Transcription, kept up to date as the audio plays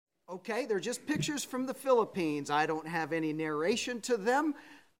Okay, they're just pictures from the Philippines. I don't have any narration to them.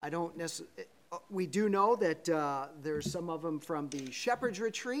 I don't necessarily. We do know that there's some of them from the Shepherd's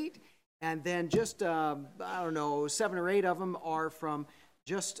Retreat, and then just, I don't know, 7 or 8 of them are from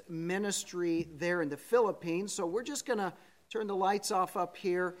just ministry there in the Philippines. So we're just going to turn the lights off up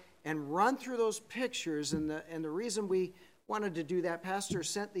here and run through those pictures. And the reason we wanted to do that, Pastor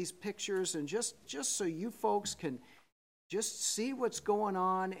sent these pictures, and just so you folks can just see what's going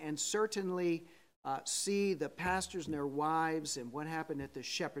on, and certainly see the pastors and their wives and what happened at the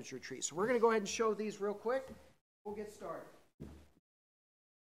Shepherd's Retreat. So we're going to go ahead and show these real quick. We'll get started.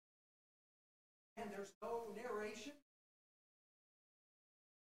 And there's no narration.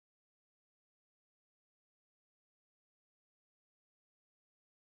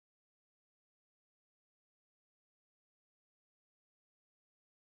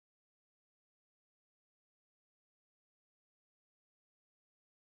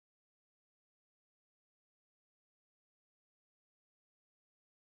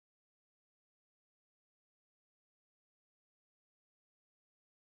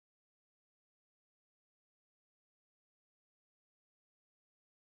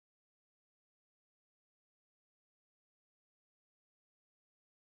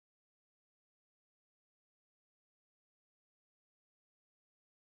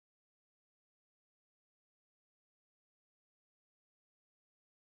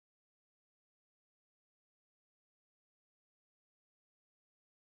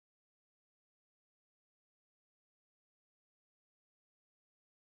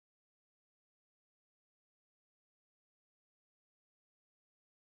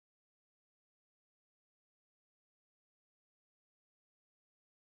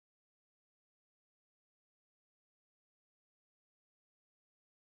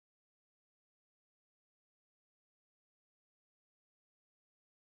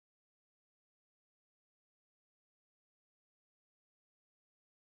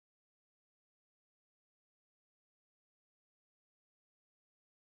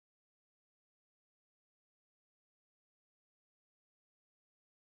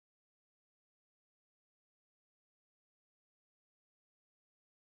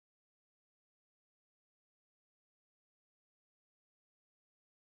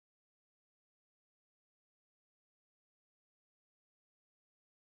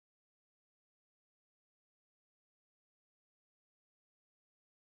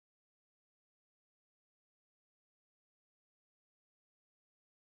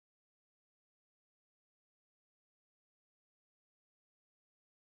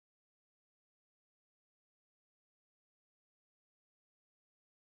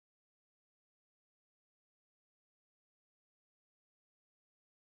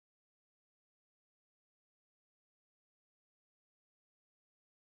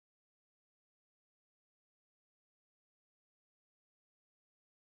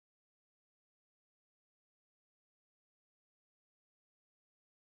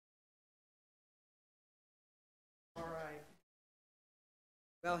 All right.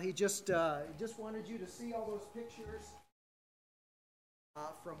 Well, he just wanted you to see all those pictures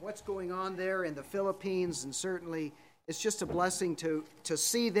from what's going on there in the Philippines, and certainly it's just a blessing to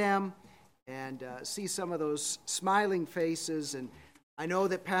see them and see some of those smiling faces. And I know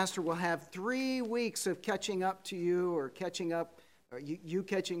that Pastor will have 3 weeks of catching up to you, or catching up, or you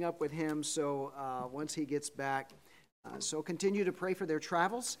catching up with him. So once he gets back, so continue to pray for their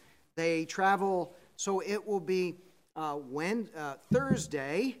travels. They travel, so it will be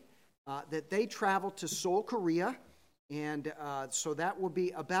Thursday that they travel to Seoul, Korea, and so that will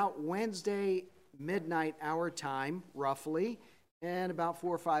be about Wednesday midnight our time, roughly, and about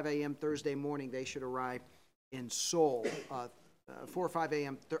 4 or 5 a.m. Thursday morning they should arrive in Seoul. 4 or 5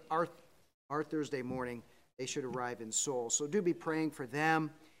 a.m. Our Thursday morning they should arrive in Seoul. So do be praying for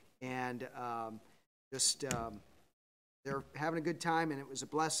them, and they're having a good time, and it was a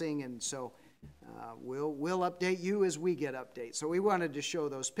blessing, and so we'll update you as we get updates. So we wanted to show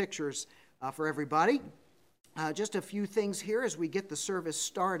those pictures for everybody. Just a few things here as we get the service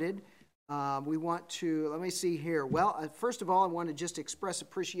started. We want to, let me see here. Well, first of all, I want to just express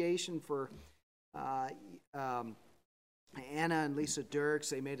appreciation for Anna and Lisa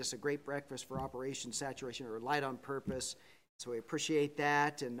Dirks. They made us a great breakfast for Operation Saturation, or Light on Purpose. So we appreciate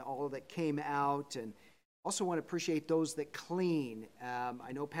that and all that came out. And also want to appreciate those that clean.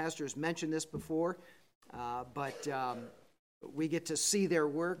 I know pastors mentioned this before, but we get to see their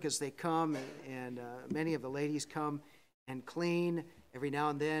work as they come, and many of the ladies come and clean. Every now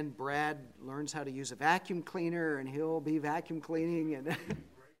and then, Brad learns how to use a vacuum cleaner, and he'll be vacuum cleaning, and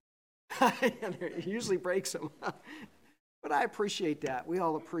he usually breaks them. But I appreciate that. We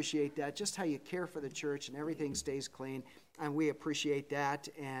all appreciate that, just how you care for the church and everything stays clean, and we appreciate that.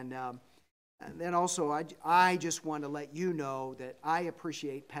 And then also, I just want to let you know that I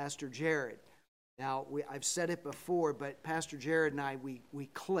appreciate Pastor Jared. Now, I've said it before, but Pastor Jared and I, we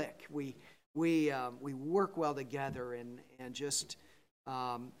click. We work well together, and just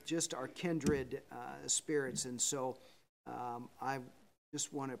our kindred spirits. And so I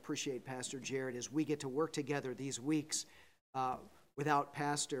just want to appreciate Pastor Jared as we get to work together these weeks without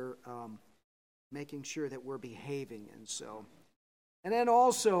Pastor making sure that we're behaving. And then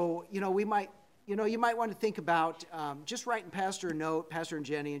also, you might want to think about just writing Pastor a note, Pastor and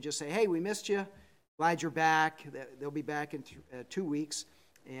Jenny, and just say, hey, we missed you. Glad you're back. They'll be back in 2 weeks,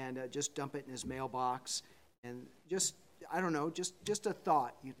 and just dump it in his mailbox. And just, I don't know, just a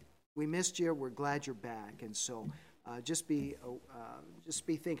thought. We missed you. We're glad you're back. And so just be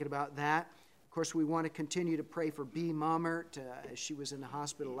thinking about that. Of course, we want to continue to pray for Bee Mummert as she was in the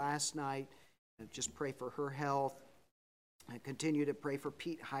hospital last night. And just pray for her health. And continue to pray for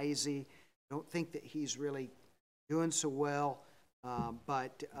Pete Heisey. Don't think that he's really doing so well,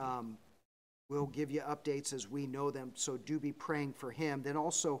 but we'll give you updates as we know them, so do be praying for him. Then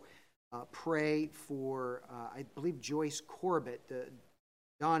also pray for, I believe, Joyce Corbett.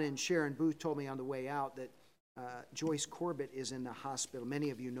 Don and Sharon Booth told me on the way out that Joyce Corbett is in the hospital. Many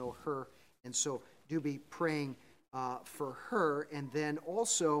of you know her, and so do be praying for her. And then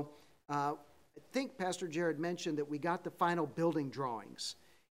also, I think Pastor Jared mentioned that we got the final building drawings.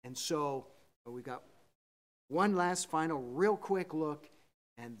 And so we've got one last final real quick look,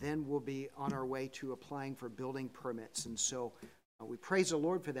 and then we'll be on our way to applying for building permits. And so we praise the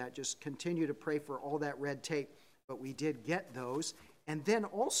Lord for that. Just continue to pray for all that red tape, but we did get those. And then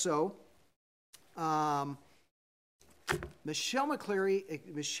also, Michelle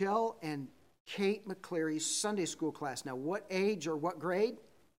and Kate McCleary's Sunday school class. Now, what age or what grade?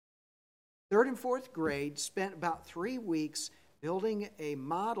 3rd and 4th grade, spent about 3 weeks building a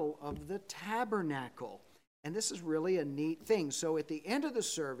model of the tabernacle. And this is really a neat thing. So at the end of the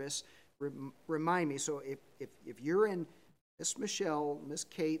service, remind me, so if you're in Miss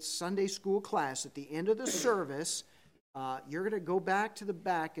Kate's Sunday school class, at the end of the service, you're going to go back to the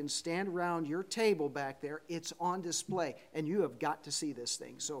back and stand around your table back there. It's on display, and you have got to see this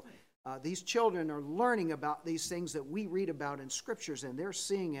thing. So these children are learning about these things that we read about in scriptures, and they're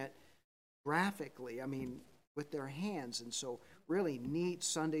seeing it graphically, with their hands. And so really neat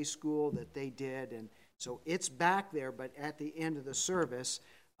Sunday school that they did. And so it's back there, but at the end of the service,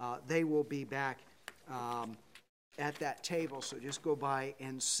 they will be back at that table. So just go by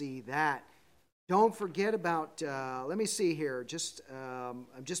and see that. Don't forget about, let me see here, I'm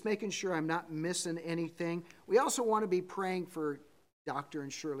just making sure I'm not missing anything. We also want to be praying for Dr.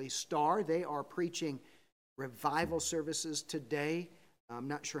 and Shirley Starr. They are preaching revival services today. I'm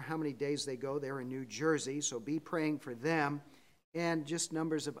not sure how many days they go. They're in New Jersey, so be praying for them. And just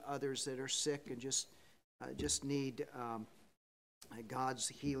numbers of others that are sick and just need God's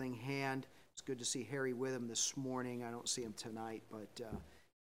healing hand. It's good to see Harry Witham this morning. I don't see him tonight, but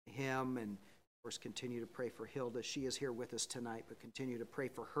him, and of course continue to pray for Hilda. She is here with us tonight, but continue to pray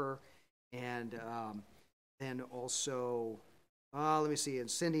for her. And then also, let me see,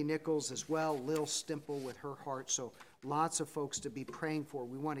 and Cindy Nichols as well, Lil Stimple with her heart. So lots of folks to be praying for.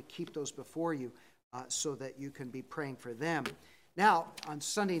 We want to keep those before you so that you can be praying for them. Now, on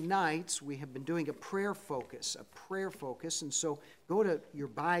Sunday nights, we have been doing a prayer focus. And so go to your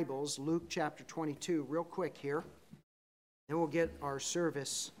Bibles, Luke chapter 22, real quick here. Then we'll get our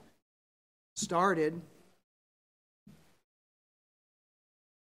service started.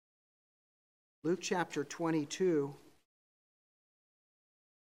 Luke chapter 22.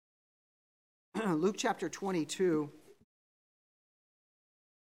 Luke chapter 22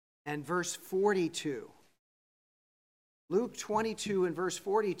 and verse 42. Luke 22 and verse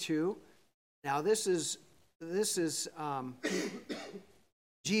 42. Now this is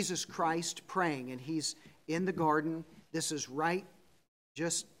Jesus Christ praying, and he's in the garden. This is right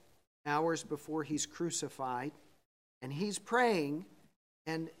just hours before he's crucified, and he's praying,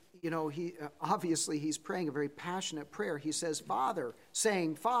 and he obviously he's praying a very passionate prayer. He says, Father,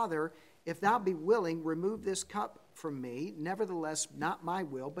 if thou be willing, remove this cup from me. Nevertheless, not my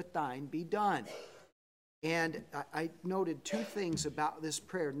will, but thine be done. And I noted 2 things about this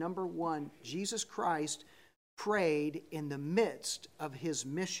prayer. Number 1, Jesus Christ prayed in the midst of his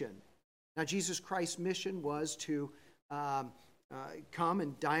mission. Now, Jesus Christ's mission was to come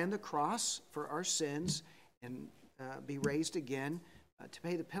and die on the cross for our sins and be raised again to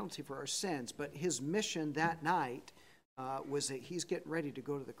pay the penalty for our sins. But his mission that night was that he's getting ready to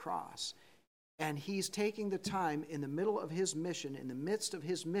go to the cross. And he's taking the time in the middle of his mission, in the midst of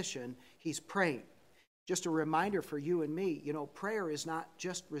his mission, he's praying. Just a reminder for you and me, prayer is not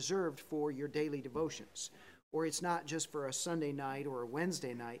just reserved for your daily devotions, or it's not just for a Sunday night or a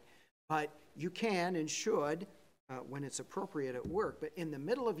Wednesday night, but you can and should when it's appropriate at work. But in the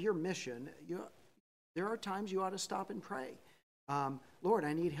middle of your mission, there are times you ought to stop and pray. Lord,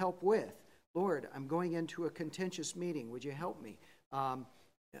 I need help with. Lord, I'm going into a contentious meeting. Would you help me?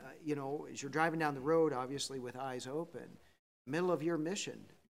 As you're driving down the road, obviously with eyes open, middle of your mission,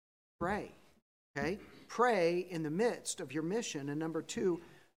 pray. Okay? Pray in the midst of your mission. And number two,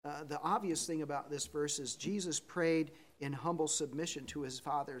 the obvious thing about this verse is Jesus prayed in humble submission to his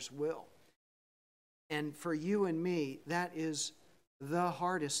Father's will. And for you and me, that is the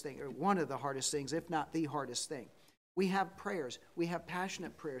hardest thing, or one of the hardest things, if not the hardest thing. We have prayers. We have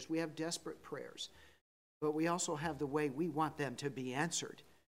passionate prayers. We have desperate prayers. But we also have the way we want them to be answered.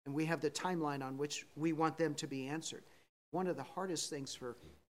 And we have the timeline on which we want them to be answered. One of the hardest things for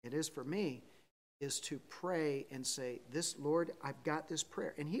me is to pray and say, this, Lord, I've got this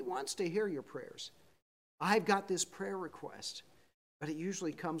prayer. And he wants to hear your prayers. I've got this prayer request. But it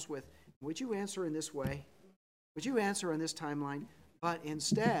usually comes with, would you answer in this way? Would you answer on this timeline? But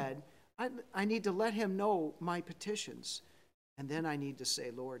instead, I need to let him know my petitions. And then I need to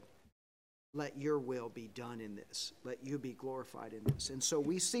say, Lord, let your will be done in this. Let you be glorified in this. And so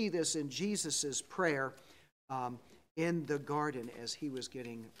we see this in Jesus' prayer in the garden as he was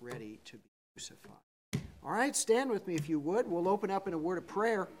getting ready to be crucified. All right, stand with me if you would. We'll open up in a word of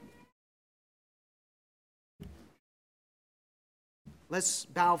prayer. Let's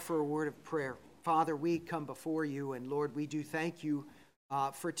bow for a word of prayer. Father, we come before you, and Lord, we do thank you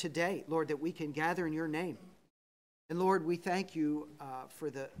for today, Lord, that we can gather in your name. And Lord, we thank you for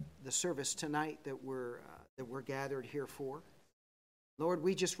the service tonight that we're gathered here for. Lord,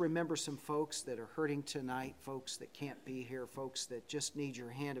 we just remember some folks that are hurting tonight, folks that can't be here, folks that just need your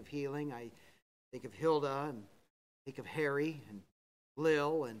hand of healing. I think of Hilda and think of Harry and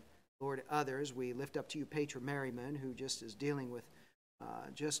Lil and, Lord, others. We lift up to you Petra Merriman, who just is dealing with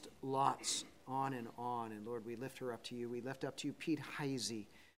just lots on. And, Lord, we lift her up to you. We lift up to you Pete Heisey,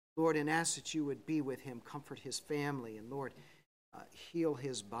 Lord, and ask that you would be with him, comfort his family, and, Lord, heal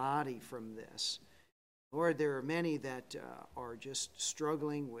his body from this. Lord, there are many that are just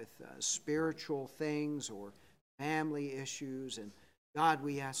struggling with spiritual things or family issues, and God,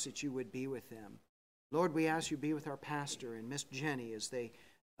 we ask that you would be with them. Lord, we ask you to be with our pastor and Miss Jenny as they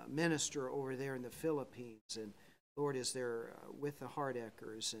minister over there in the Philippines, and Lord, as they're with the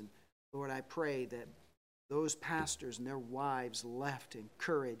Hardeckers. And Lord, I pray that those pastors and their wives left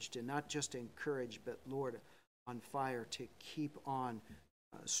encouraged, and not just encouraged, but Lord, on fire to keep on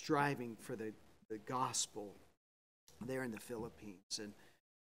striving for the gospel there in the Philippines. And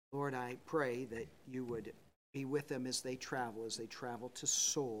Lord, I pray that you would be with them as they travel to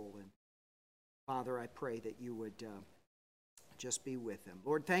Seoul. And Father, I pray that you would just be with them.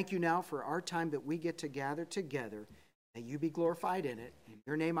 Lord, thank you now for our time that we get to gather together. May you be glorified in it. In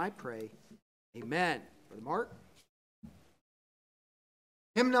your name I pray. Amen. Brother Mark.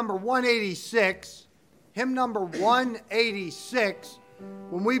 Hymn number 186. Hymn number 186.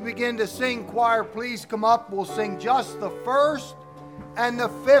 When we begin to sing, choir, please come up. We'll sing just the first and the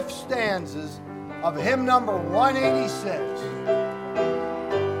fifth stanzas of hymn number 186.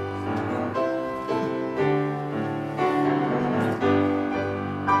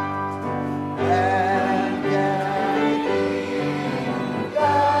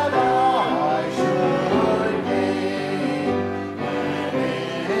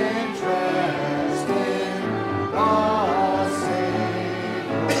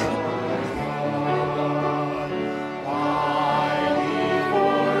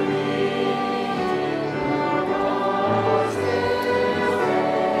 Stay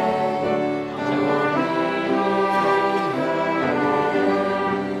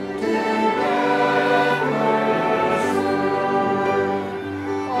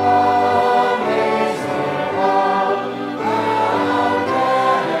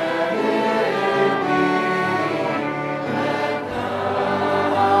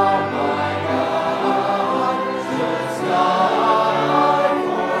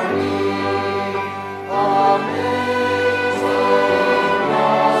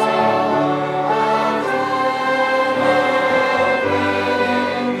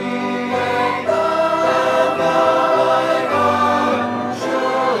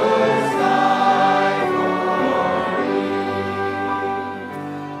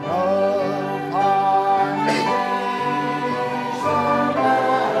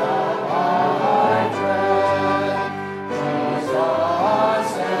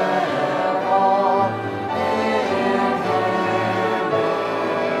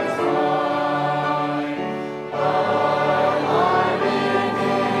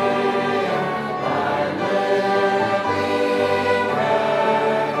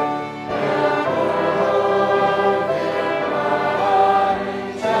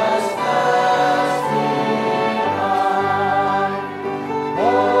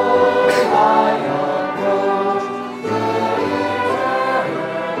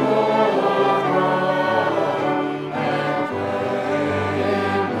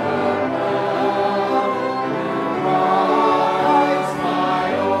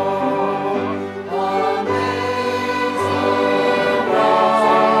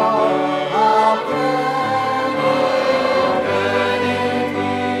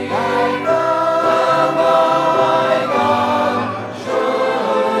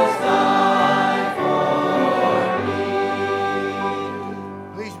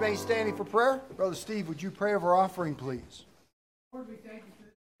Brother Steve, would you pray over our offering, please? Lord, we thank you for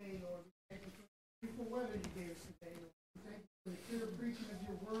this day, Lord. We thank you for the beautiful weather you gave us today, Lord. We thank you for the clear preaching of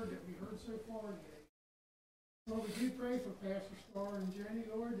your word that we heard so far today. Lord, we do pray for Pastor Starr and Jenny,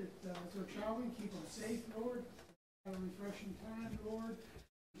 Lord, that as they're traveling, keep them safe, Lord. Have a refreshing time, Lord.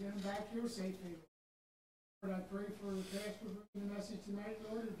 Get them back here safely, Lord. Lord, I pray for the pastor bringing the message tonight,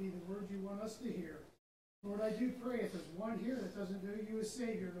 Lord, to be the words you want us to hear. Lord, I do pray if there's one here that doesn't know you as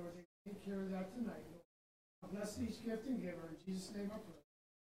Savior, Lord, they take care of that tonight, Lord. Bless each gift and giver. In Jesus' name I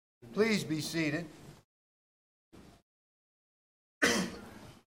pray. Please be seated.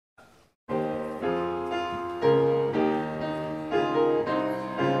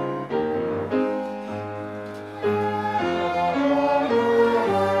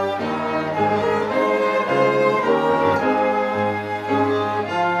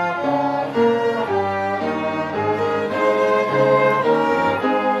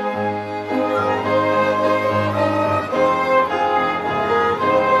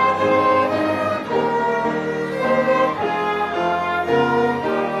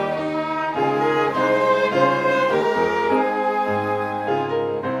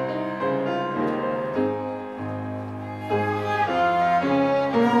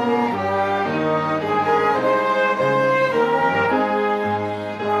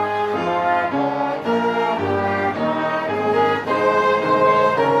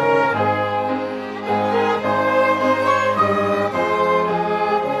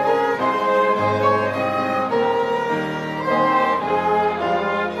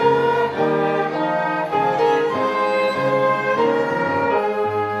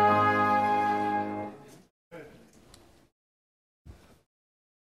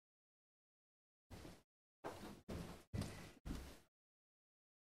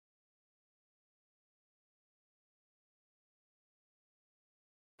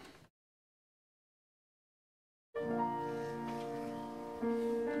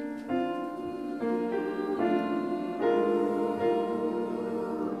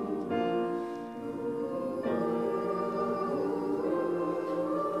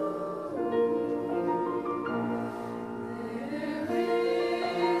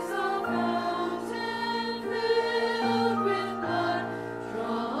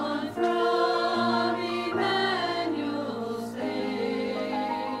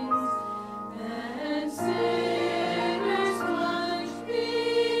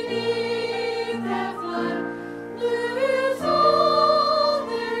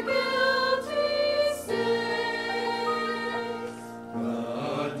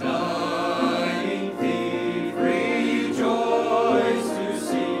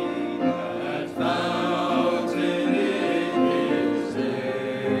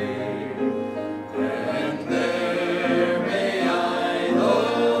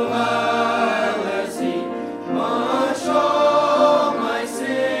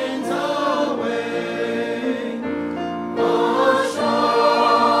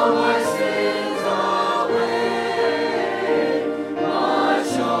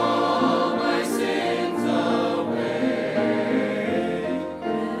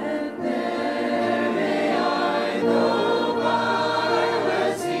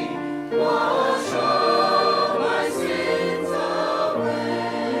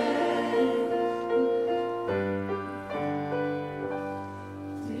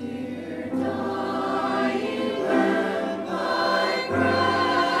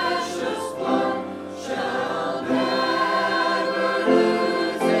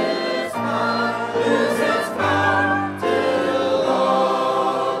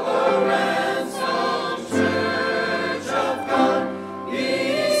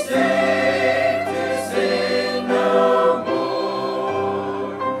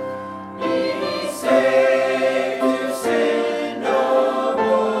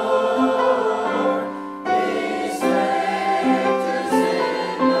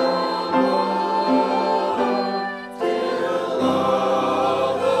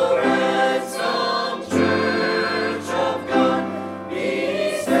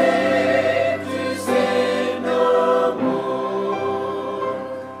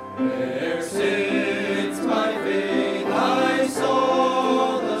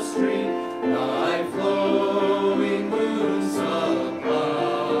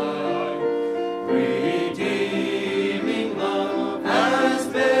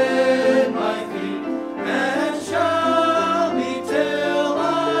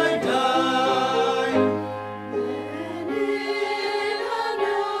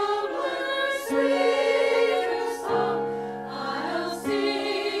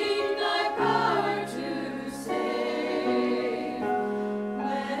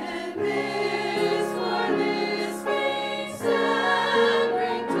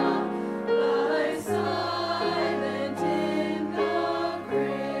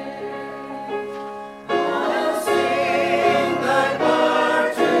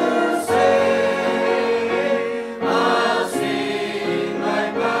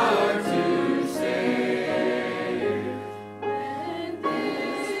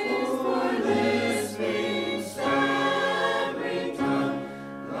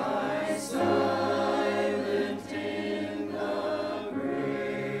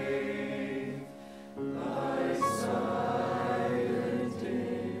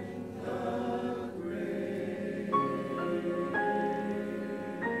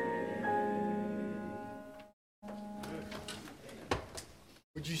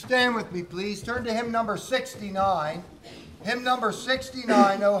 Would you stand with me, please? Turn to hymn number 69. Hymn number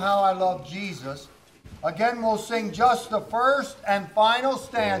 69, Oh How I Love Jesus. Again, we'll sing just the first and final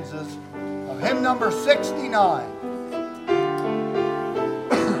stanzas of hymn number 69.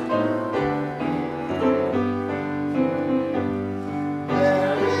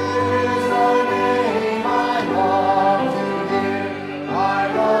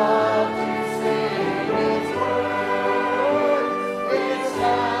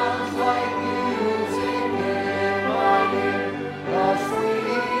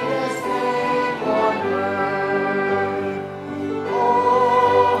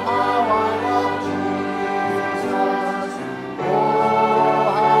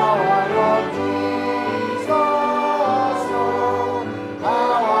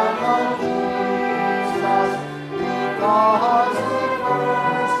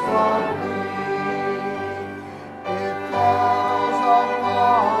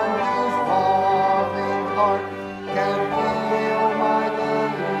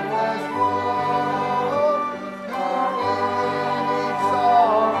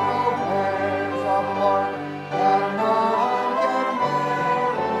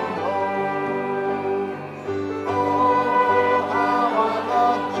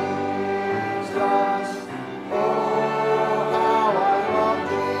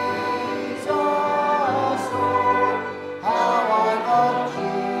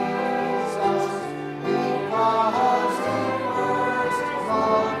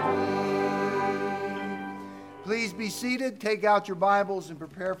 Take out your Bibles and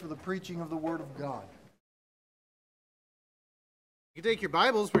prepare for the preaching of the Word of God. You can take your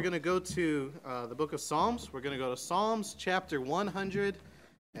Bibles. We're going to go to the book of Psalms. We're going to go to Psalms chapter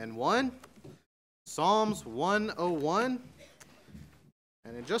 101. Psalms 101.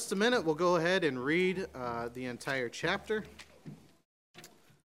 And in just a minute, we'll go ahead and read the entire chapter.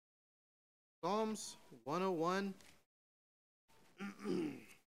 Psalms 101.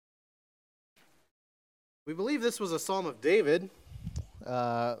 We believe this was a psalm of David,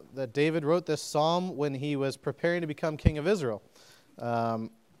 that David wrote this psalm when he was preparing to become king of Israel. We're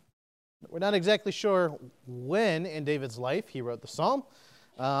not exactly sure when in David's life he wrote the psalm.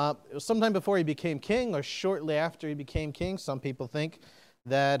 It was sometime before he became king or shortly after he became king. Some people think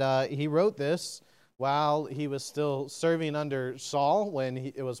that he wrote this while he was still serving under Saul, when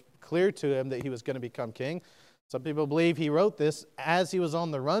it was clear to him that he was going to become king. Some people believe he wrote this as he was on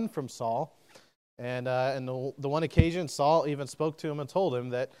the run from Saul. And the one occasion, Saul even spoke to him and told him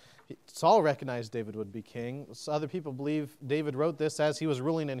that Saul recognized David would be king. So other people believe David wrote this as he was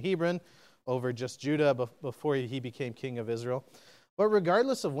ruling in Hebron over just Judah before he became king of Israel. But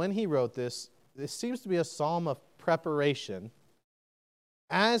regardless of when he wrote this, this seems to be a psalm of preparation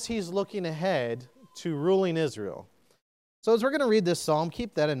as he's looking ahead to ruling Israel. So as we're going to read this psalm,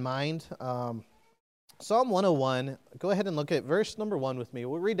 keep that in mind. Psalm 101, go ahead and look at verse number 1 with me.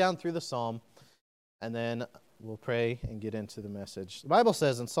 We'll read down through the psalm, and then we'll pray and get into the message. The Bible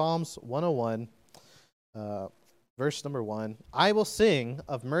says in Psalms 101, verse number 1, I will sing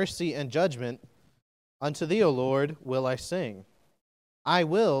of mercy and judgment. Unto thee, O Lord, will I sing. I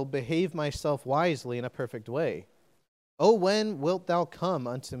will behave myself wisely in a perfect way. O when wilt thou come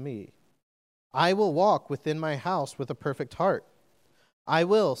unto me? I will walk within my house with a perfect heart. I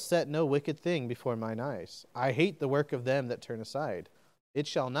will set no wicked thing before mine eyes. I hate the work of them that turn aside. It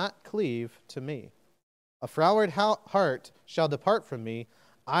shall not cleave to me. A froward heart shall depart from me.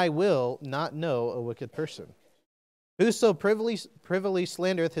 I will not know a wicked person. Whoso privily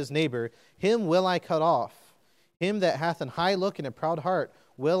slandereth his neighbor, him will I cut off. Him that hath an high look and a proud heart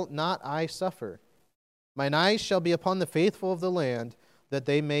will not I suffer. Mine eyes shall be upon the faithful of the land, that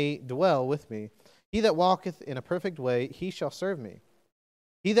they may dwell with me. He that walketh in a perfect way, he shall serve me.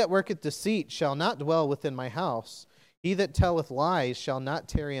 He that worketh deceit shall not dwell within my house. He that telleth lies shall not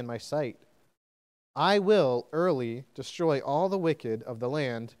tarry in my sight. I will early destroy all the wicked of the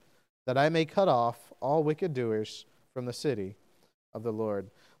land, that I may cut off all wicked doers from the city of the Lord.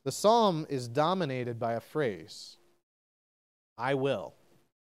 The psalm is dominated by a phrase, I will.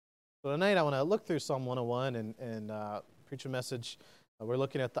 So tonight I want to look through Psalm 101 and preach a message. We're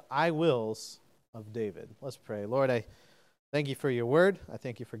looking at the I wills of David. Let's pray. Lord, I thank you for your word. I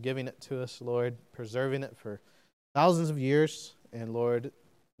thank you for giving it to us, Lord, preserving it for thousands of years. And Lord,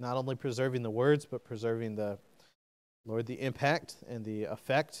 not only preserving the words, but preserving the impact and the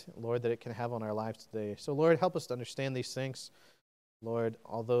effect, Lord, that it can have on our lives today. So, Lord, help us to understand these things. Lord,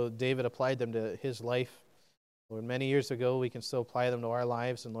 although David applied them to his life, Lord, many years ago, we can still apply them to our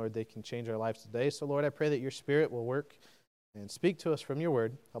lives, and Lord, they can change our lives today. So, Lord, I pray that your Spirit will work and speak to us from your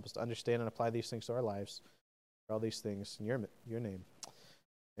word. Help us to understand and apply these things to our lives. For all these things in your name.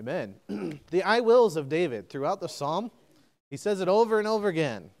 Amen. The I wills of David throughout the psalm, he says it over and over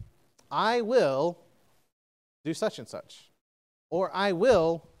again. I will do such and such. Or I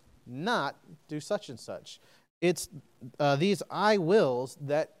will not do such and such. It's these I wills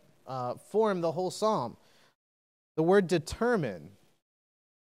that form the whole psalm. The word determine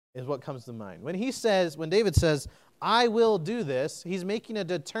is what comes to mind. When David says, I will do this, he's making a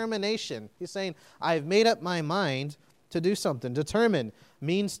determination. He's saying, I've made up my mind to do something. Determine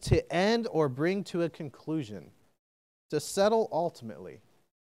means to end or bring to a conclusion, to settle ultimately.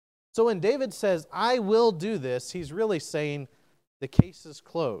 So when David says, I will do this, he's really saying the case is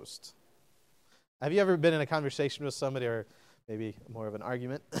closed. Have you ever been in a conversation with somebody, or maybe more of an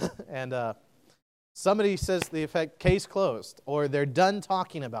argument, and somebody says the effect, case closed, or they're done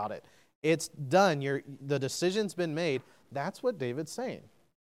talking about it. It's done. The decision's been made. That's what David's saying.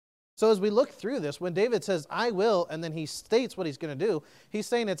 So as we look through this, when David says, I will, and then he states what he's going to do, he's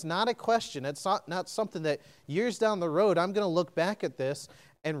saying it's not a question. It's not something that years down the road, I'm going to look back at this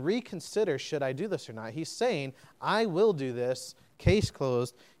and reconsider, should I do this or not? He's saying, I will do this, case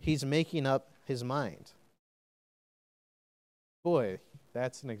closed. He's making up his mind. Boy,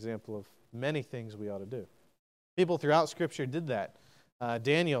 that's an example of many things we ought to do. People throughout Scripture did that.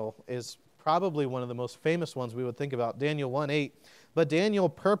 Daniel is probably one of the most famous ones we would think about. Daniel 1:8. But Daniel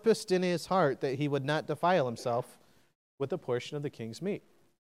purposed in his heart that he would not defile himself with a portion of the king's meat.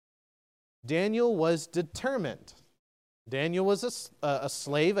 Daniel was determined. Daniel was a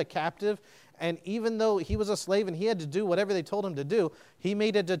slave, a captive, and even though he was a slave and he had to do whatever they told him to do, he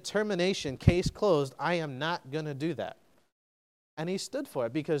made a determination, case closed, I am not going to do that. And he stood for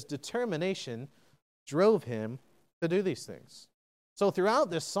it because determination drove him to do these things. So throughout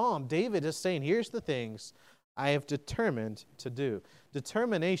this psalm, David is saying, here's the things I have determined to do.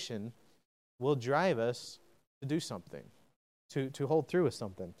 Determination will drive us to do something, to hold through with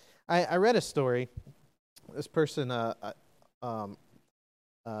something. I read a story. This person,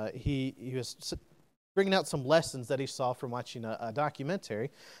 he was bringing out some lessons that he saw from watching a documentary.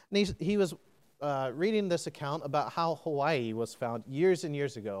 And he was reading this account about how Hawaii was found years and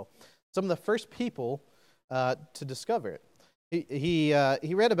years ago. Some of the first people to discover it. He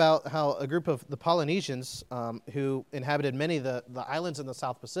read about how a group of the Polynesians who inhabited many of the islands in the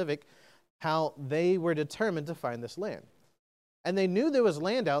South Pacific, how they were determined to find this land. And they knew there was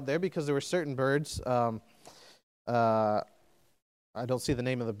land out there because there were certain birds. I don't see the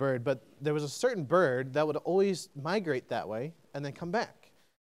name of the bird, but there was a certain bird that would always migrate that way and then come back.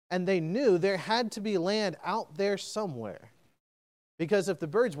 And they knew there had to be land out there somewhere. Because if the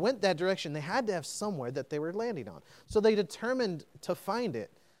birds went that direction, they had to have somewhere that they were landing on. So they determined to find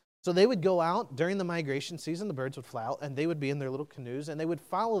it. So they would go out during the migration season, the birds would fly out, and they would be in their little canoes, and they would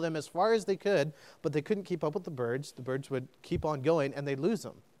follow them as far as they could, but they couldn't keep up with the birds. The birds would keep on going, and they'd lose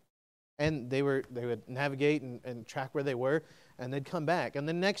them. And they would navigate and track where they were, and they'd come back. And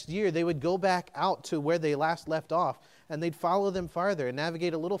the next year, they would go back out to where they last left off, and they'd follow them farther and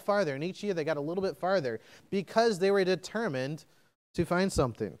navigate a little farther. And each year, they got a little bit farther because they were determined to find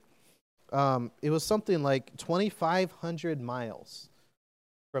something. It was something like 2,500 miles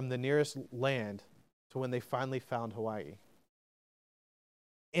from the nearest land to when they finally found Hawaii.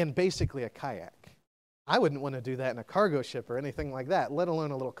 And basically a kayak. I wouldn't want to do that in a cargo ship or anything like that, let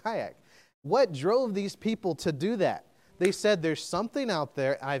alone a little kayak. What drove these people to do that? They said, there's something out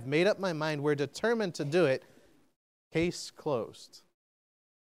there, I've made up my mind, we're determined to do it. Case closed.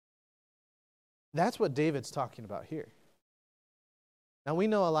 That's what David's talking about here. Now, we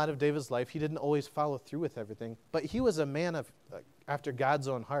know a lot of David's life. He didn't always follow through with everything, but he was a man after God's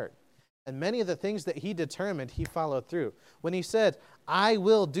own heart. And many of the things that he determined, he followed through. When he said, I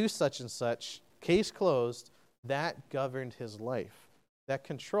will do such and such, case closed, that governed his life. That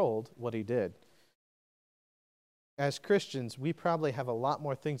controlled what he did. As Christians, we probably have a lot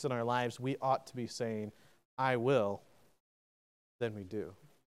more things in our lives we ought to be saying, I will, than we do.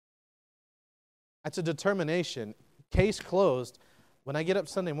 That's a determination. Case closed. When I get up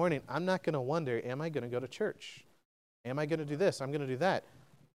Sunday morning, I'm not going to wonder, am I going to go to church? Am I going to do this? I'm going to do that.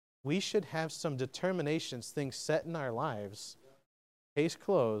 We should have some determinations, things set in our lives. Case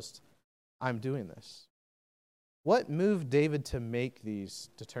closed, I'm doing this. What moved David to make these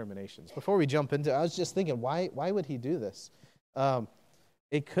determinations? Before we jump into it, I was just thinking, why would he do this?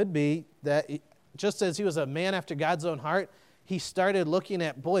 It could be that just as he was a man after God's own heart, he started looking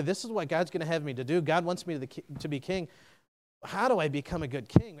at, boy, this is what God's going to have me to do. God wants me to be king. How do I become a good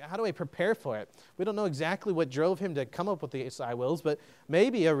king? How do I prepare for it? We don't know exactly what drove him to come up with these I wills, but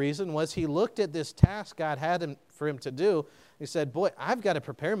maybe a reason was he looked at this task God had for him to do. He said, boy, I've got to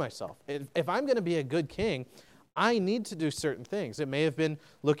prepare myself. If I'm going to be a good king, I need to do certain things. It may have been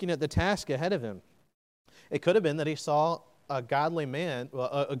looking at the task ahead of him. It could have been that he saw a godly man,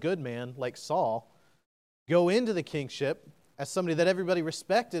 a good man like Saul, go into the kingship as somebody that everybody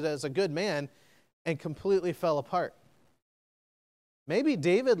respected as a good man and completely fell apart. Maybe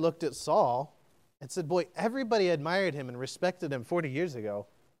David looked at Saul and said, boy, everybody admired him and respected him 40 years ago,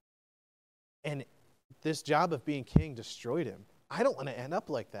 and this job of being king destroyed him. I don't want to end up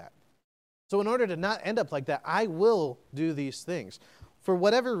like that. So in order to not end up like that, I will do these things. For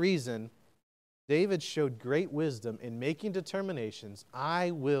whatever reason, David showed great wisdom in making determinations.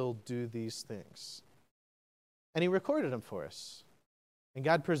 I will do these things. And he recorded them for us. And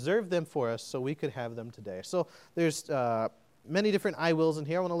God preserved them for us so we could have them today. So there's many different I wills in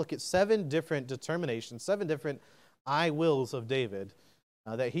here. I want to look at 7 different determinations, 7 different I wills of David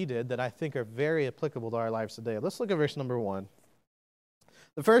that he did that I think are very applicable to our lives today. Let's look at verse number 1.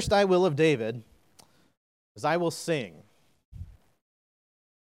 The first I will of David is I will sing.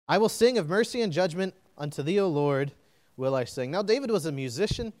 I will sing of mercy and judgment unto thee, O Lord, will I sing. Now, David was a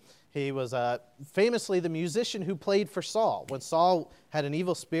musician. He was famously the musician who played for Saul. When Saul had an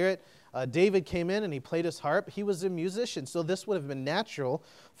evil spirit, David came in and he played his harp. He was a musician, so this would have been natural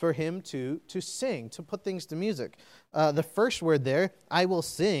for him to sing, to put things to music. The first word there, I will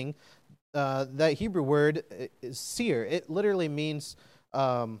sing, that Hebrew word is seer. It literally means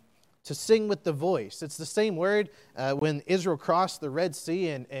to sing with the voice. It's the same word when Israel crossed the Red Sea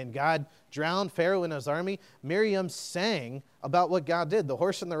and God drowned Pharaoh and his army. Miriam sang about what God did. The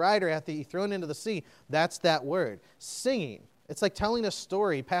horse and the rider after he thrown into the sea, that's that word. Singing. It's like telling a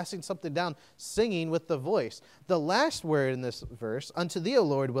story, passing something down, singing with the voice. The last word in this verse, unto thee, O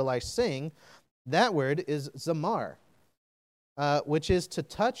Lord, will I sing, that word is zamar, which is to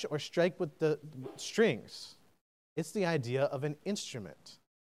touch or strike with the strings. It's the idea of an instrument.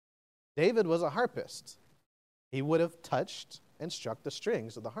 David was a harpist. He would have touched and struck the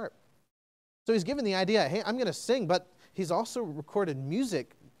strings of the harp. So he's given the idea, hey, I'm going to sing, but he's also recorded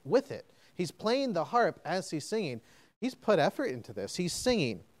music with it. He's playing the harp as he's singing. He's put effort into this. He's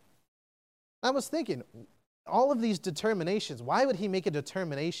singing. I was thinking, all of these determinations, why would he make a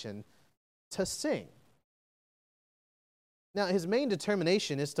determination to sing? Now, his main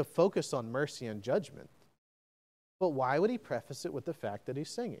determination is to focus on mercy and judgment. But why would he preface it with the fact that he's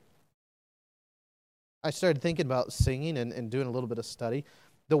singing? I started thinking about singing and doing a little bit of study.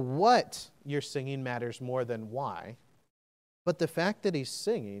 The what you're singing matters more than why. But the fact that he's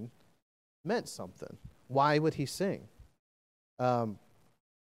singing meant something. Why would he sing?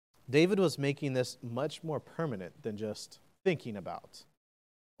 David was making this much more permanent than just thinking about,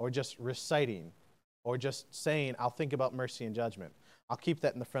 or just reciting, or just saying, I'll think about mercy and judgment. I'll keep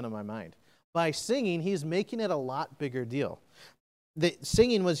that in the front of my mind. By singing, he's making it a lot bigger deal. The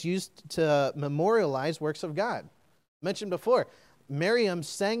singing was used to memorialize works of God. Mentioned before, Miriam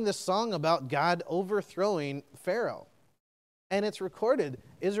sang this song about God overthrowing Pharaoh. And it's recorded.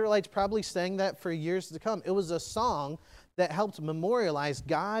 Israelites probably sang that for years to come. It was a song that helped memorialize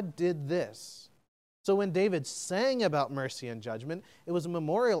God did this. So when David sang about mercy and judgment, it was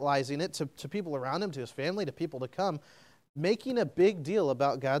memorializing it to people around him, to his family, to people to come, making a big deal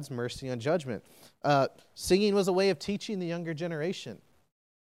about God's mercy and judgment. Singing was a way of teaching the younger generation.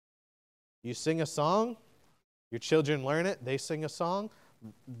 You sing a song, your children learn it, they sing a song,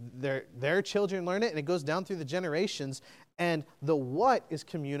 their children learn it, and it goes down through the generations, and the what is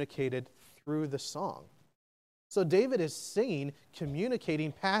communicated through the song. So David is singing,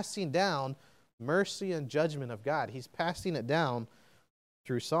 communicating, passing down mercy and judgment of God. He's passing it down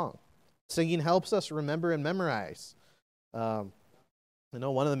through song. Singing helps us remember and memorize. One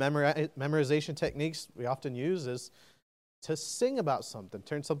of the memorization techniques we often use is to sing about something,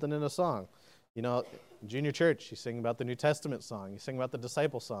 turn something into a song. Junior church, you sing about the New Testament song. You sing about the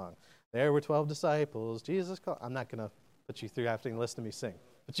disciple song. There were 12 disciples. Jesus called. I'm not going to put you through having to listen to me sing,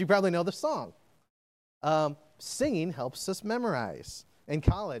 but you probably know the song. Singing helps us memorize. In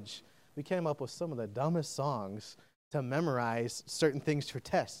college, we came up with some of the dumbest songs to memorize certain things for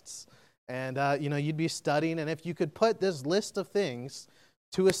tests. And, you'd be studying, and if you could put this list of things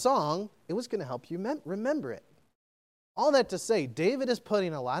to a song, it was going to help you remember it. All that to say, David is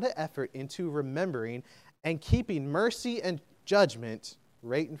putting a lot of effort into remembering and keeping mercy and judgment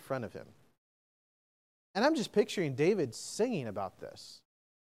right in front of him. And I'm just picturing David singing about this.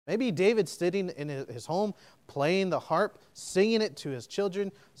 Maybe David's sitting in his home, playing the harp, singing it to his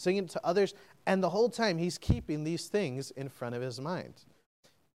children, singing it to others, and the whole time he's keeping these things in front of his mind.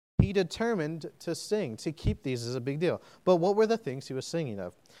 He determined to sing, to keep these as a big deal. But what were the things he was singing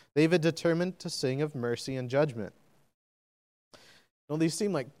of? David determined to sing of mercy and judgment. These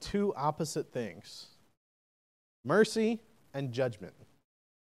seem like two opposite things. mercy and judgment.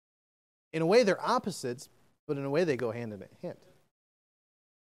 In a way, they're opposites, but in a way, they go hand in hand.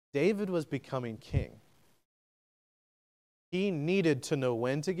 David was becoming king. He needed to know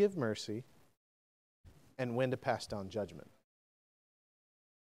when to give mercy and when to pass down judgment.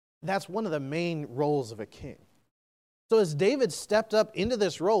 That's one of the main roles of a king. So as David stepped up into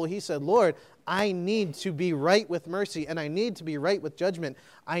this role, he said, Lord, I need to be right with mercy, and I need to be right with judgment.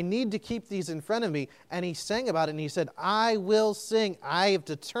 I need to keep these in front of me. And he sang about it, and he said, I will sing. I have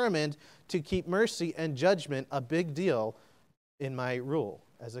determined to keep mercy and judgment a big deal in my rule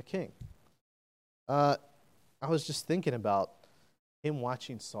as a king. I was just thinking about him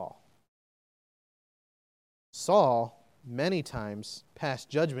watching Saul. Saul, many times, passed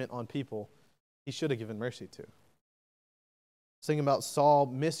judgment on people he should have given mercy to. Thinking about Saul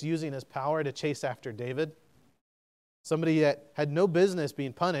misusing his power to chase after David. Somebody that had no business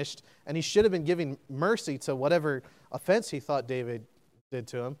being punished, and he should have been giving mercy to whatever offense he thought David did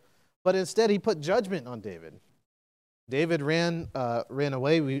to him. But instead, he put judgment on David. David ran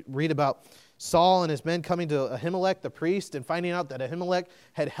away. We read about Saul and his men coming to Ahimelech, the priest, and finding out that Ahimelech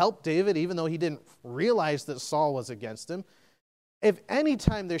had helped David, even though he didn't realize that Saul was against him. If any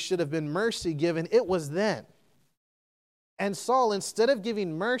time there should have been mercy given, it was then. And Saul, instead of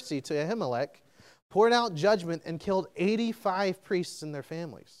giving mercy to Ahimelech, poured out judgment and killed 85 priests and their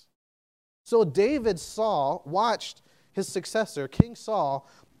families. So David watched his successor, King Saul,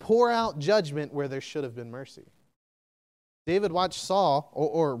 pour out judgment where there should have been mercy. David watched Saul,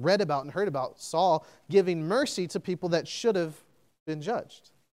 or read about and heard about Saul giving mercy to people that should have been judged.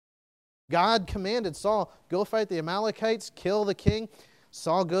 God commanded Saul, go fight the Amalekites, kill the king.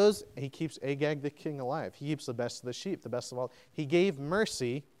 Saul goes, he keeps Agag the king alive. He keeps the best of the sheep, the best of all. He gave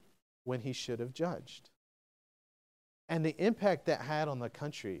mercy when he should have judged. And the impact that had on the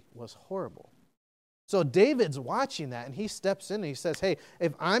country was horrible. So David's watching that, and he steps in and he says, hey,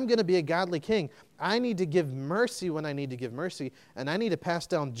 if I'm going to be a godly king, I need to give mercy when I need to give mercy, and I need to pass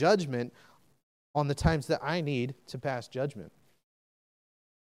down judgment on the times that I need to pass judgment.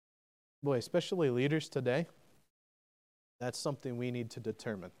 Boy, especially leaders today, that's something we need to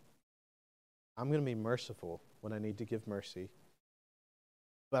determine. I'm going to be merciful when I need to give mercy,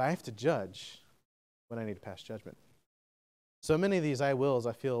 but I have to judge when I need to pass judgment. So many of these I wills,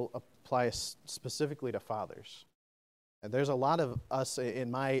 I feel, apply specifically to fathers. And there's a lot of us in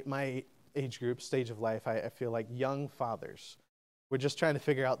my age group, stage of life, I feel like young fathers. We're just trying to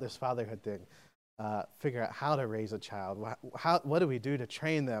figure out this fatherhood thing, figure out how to raise a child. What do we do to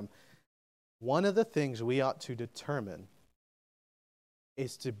train them? One of the things we ought to determine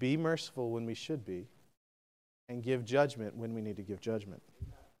is to be merciful when we should be and give judgment when we need to give judgment.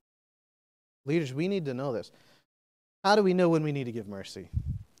 Leaders, we need to know this. How do we know when we need to give mercy?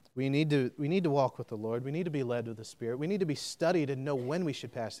 We need to walk with the Lord. We need to be led with the Spirit. We need to be studied and know when we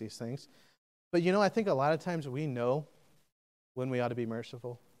should pass these things. But I think a lot of times we know when we ought to be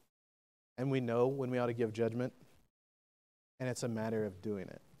merciful, and we know when we ought to give judgment, and it's a matter of doing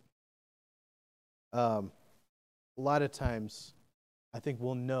it. A lot of times, I think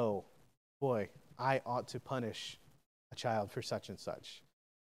we'll know, boy, I ought to punish a child for such and such.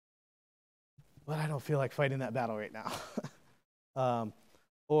 But I don't feel like fighting that battle right now.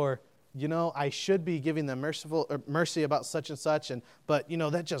 Or, I should be giving them mercy about such and such, but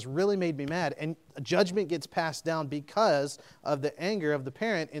that just really made me mad. And judgment gets passed down because of the anger of the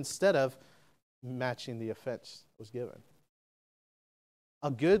parent instead of matching the offense that was given. A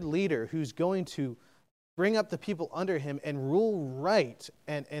good leader who's going to bring up the people under him and rule right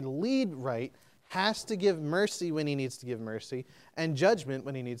and lead right has to give mercy when he needs to give mercy and judgment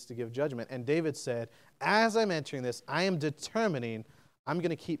when he needs to give judgment. And David said, as I'm entering this, I am determining I'm going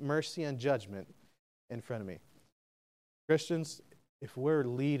to keep mercy and judgment in front of me. Christians, if we're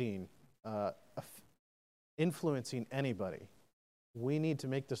leading, influencing anybody, we need to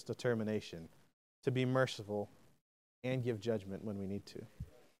make this determination to be merciful and give judgment when we need to.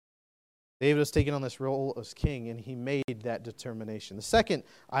 David was taking on this role as king, and he made that determination. The second,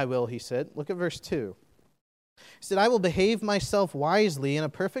 I will, he said, look at verse 2. He said, I will behave myself wisely in a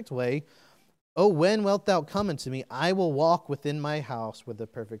perfect way. Oh, when wilt thou come unto me? I will walk within my house with a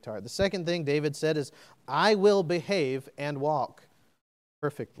perfect heart. The second thing David said is, I will behave and walk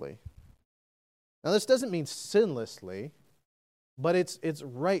perfectly. Now, this doesn't mean sinlessly, but it's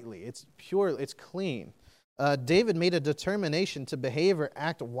rightly, it's pure, it's clean. David made a determination to behave or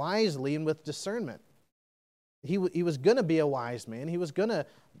act wisely and with discernment. He was going to be a wise man. He was going to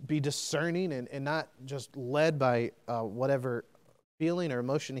be discerning and not just led by whatever feeling or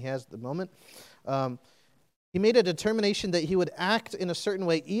emotion he has at the moment. He made a determination that he would act in a certain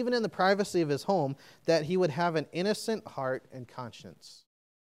way, even in the privacy of his home, that he would have an innocent heart and conscience.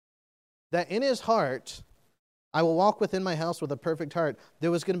 That in his heart, I will walk within my house with a perfect heart.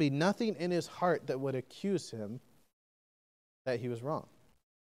 There was going to be nothing in his heart that would accuse him that he was wrong.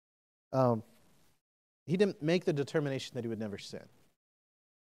 He didn't make the determination that he would never sin.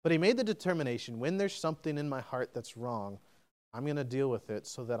 But he made the determination, when there's something in my heart that's wrong, I'm going to deal with it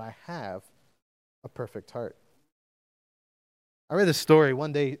so that I have a perfect heart. I read this story.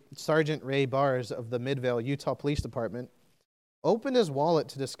 One day, Sergeant Ray Bars of the Midvale, Utah Police Department opened his wallet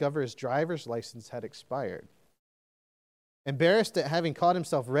to discover his driver's license had expired. Embarrassed at having caught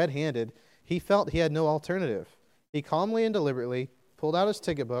himself red-handed, he felt he had no alternative. He calmly and deliberately pulled out his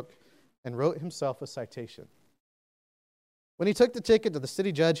ticket book and wrote himself a citation. When he took the ticket to the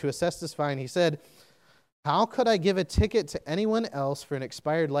city judge who assessed his fine, he said, "How could I give a ticket to anyone else for an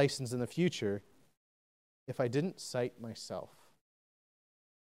expired license in the future if I didn't cite myself?"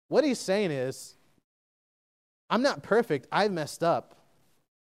 What he's saying is, I'm not perfect, I've messed up,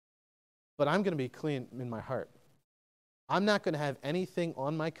 but I'm going to be clean in my heart. I'm not going to have anything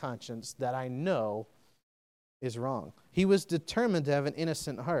on my conscience that I know is wrong. He was determined to have an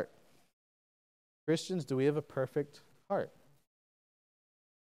innocent heart. Christians, do we have a perfect heart?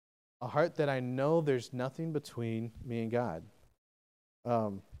 A heart that I know there's nothing between me and God.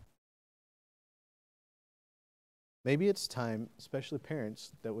 Maybe it's time, especially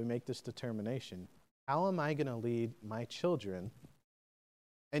parents, that we make this determination. How am I going to lead my children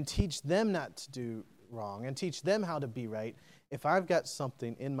and teach them not to do wrong and teach them how to be right if I've got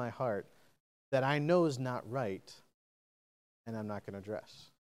something in my heart that I know is not right and I'm not going to address?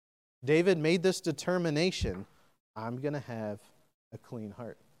 David made this determination, I'm going to have a clean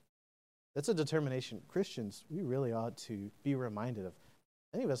heart. That's a determination. Christians, we really ought to be reminded of.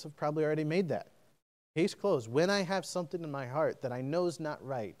 Many of us have probably already made that. Case closed. When I have something in my heart that I know is not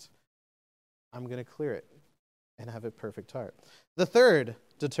right, I'm going to clear it and have a perfect heart. The third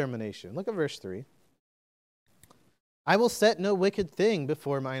determination, look at verse 3. I will set no wicked thing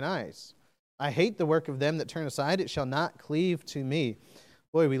before mine eyes. I hate the work of them that turn aside. It shall not cleave to me.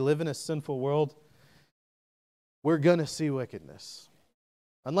 Boy, we live in a sinful world. We're going to see wickedness.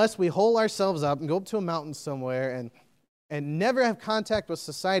 Unless we hole ourselves up and go up to a mountain somewhere and never have contact with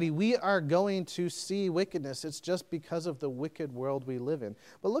society, we are going to see wickedness. It's just because of the wicked world we live in.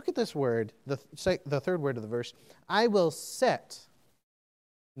 But look at this word, the third word of the verse. I will set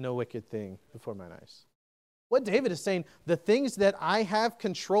no wicked thing before mine eyes. What David is saying, the things that I have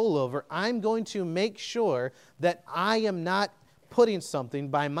control over, I'm going to make sure that I am not putting something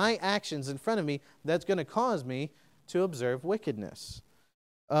by my actions in front of me that's going to cause me to observe wickedness.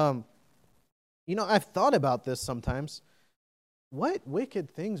 I've thought about this sometimes. What wicked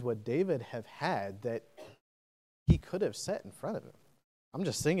things would David have had that he could have set in front of him? I'm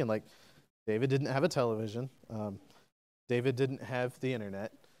just thinking, like, David didn't have a television. David didn't have the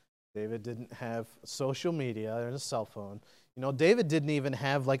internet. David didn't have social media or a cell phone. David didn't even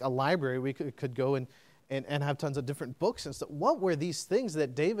have, like, a library we could go and have tons of different books and stuff. What were these things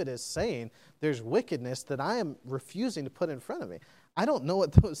that David is saying? There's wickedness that I am refusing to put in front of me. I don't know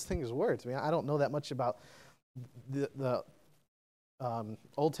what those things were. To me, I don't know that much about the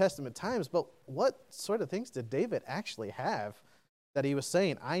Old Testament times, but what sort of things did David actually have that he was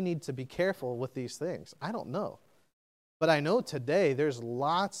saying, I need to be careful with these things? I don't know. But I know today there's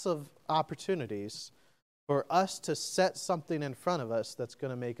lots of opportunities for us to set something in front of us that's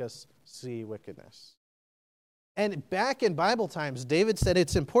going to make us see wickedness. And back in Bible times, David said,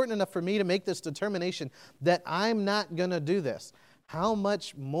 it's important enough for me to make this determination that I'm not going to do this. How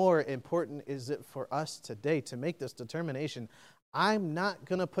much more important is it for us today to make this determination? I'm not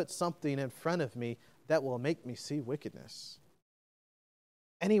going to put something in front of me that will make me see wickedness.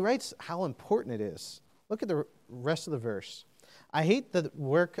 And he writes how important it is. Look at the rest of the verse. I hate the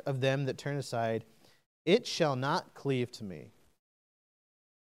work of them that turn aside. It shall not cleave to me.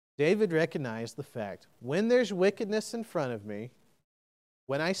 David recognized the fact, when there's wickedness in front of me,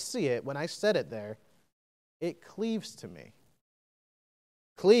 when I see it, when I set it there, it cleaves to me.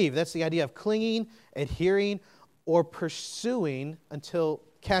 Cleave, that's the idea of clinging, adhering, or pursuing until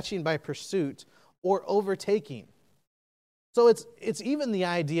catching by pursuit, or overtaking. So it's even the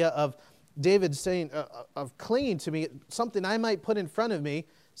idea of David saying, of clinging to me, something I might put in front of me,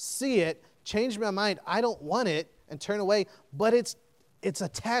 see it, change my mind, I don't want it, and turn away, but it's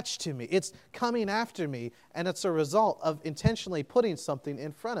attached to me, it's coming after me, and it's a result of intentionally putting something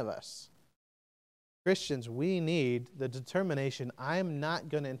in front of us. Christians, we need the determination, I'm not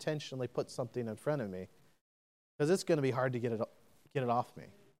going to intentionally put something in front of me, because it's going to be hard to get it off me.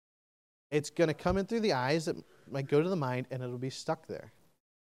 It's going to come in through the eyes, it might go to the mind, and it'll be stuck there.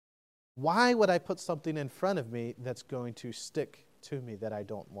 Why would I put something in front of me that's going to stick to me that I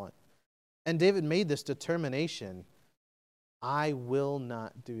don't want? And David made this determination, I will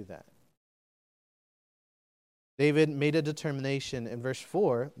not do that. David made a determination in verse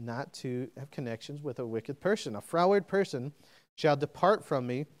 4 not to have connections with a wicked person. A froward person shall depart from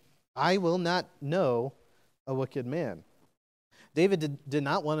me. I will not know a wicked man. David did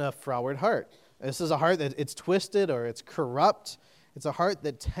not want a froward heart. This is a heart that it's twisted or it's corrupt. It's a heart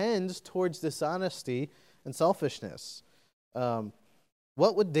that tends towards dishonesty and selfishness.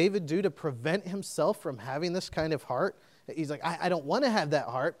 What would David do to prevent himself from having this kind of heart? He's like, I don't want to have that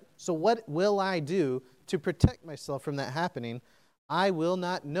heart, so what will I do to protect myself from that happening? I will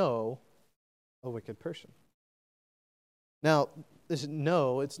not know a wicked person. Now,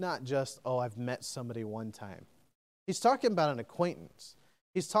 it's not just, I've met somebody one time. He's talking about an acquaintance.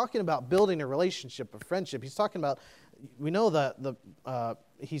 He's talking about building a relationship, a friendship. He's talking about, we know that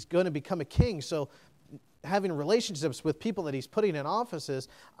he's going to become a king, so having relationships with people that he's putting in offices.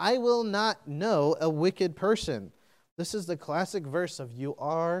 I will not know a wicked person. This is the classic verse of you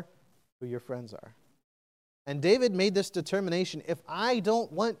are who your friends are. And David made this determination, if I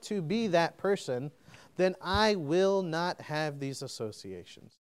don't want to be that person, then I will not have these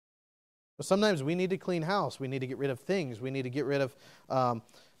associations. But sometimes we need to clean house. We need to get rid of things. We need to get rid of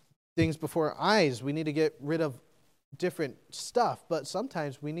things before our eyes. We need to get rid of different stuff. But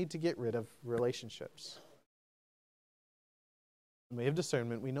sometimes we need to get rid of relationships. We have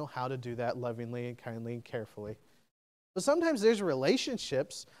discernment. We know how to do that lovingly and kindly and carefully. But sometimes there's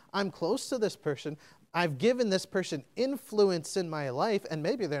relationships. I'm close to this person. I've given this person influence in my life, and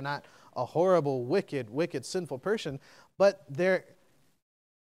maybe they're not a horrible, wicked, sinful person, but they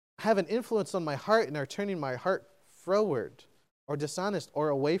have an influence on my heart and are turning my heart froward or dishonest or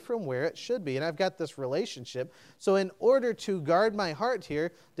away from where it should be. And I've got this relationship. So in order to guard my heart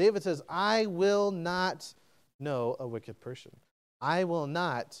here, David says, I will not know a wicked person. I will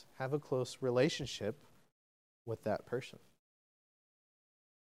not have a close relationship with that person.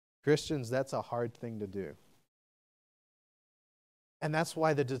 Christians, that's a hard thing to do. And that's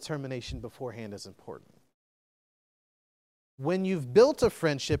why the determination beforehand is important. When you've built a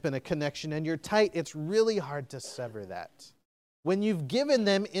friendship and a connection and you're tight, it's really hard to sever that. When you've given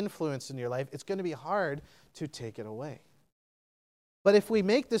them influence in your life, it's going to be hard to take it away. But if we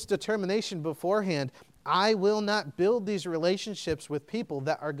make this determination beforehand, I will not build these relationships with people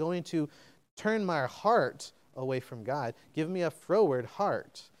that are going to turn my heart away from God. Give me a froward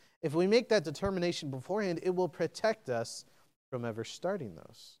heart. If we make that determination beforehand, it will protect us from ever starting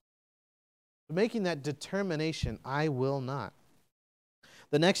those. Making that determination, I will not.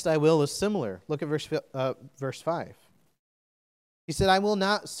 The next I will is similar. Look at verse 5. He said, I will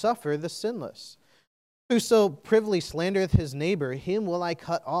not suffer the sinless. Whoso privily slandereth his neighbor, him will I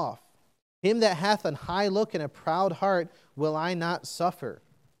cut off. Him that hath an high look and a proud heart will I not suffer.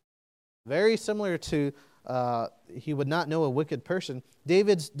 Very similar to he would not know a wicked person.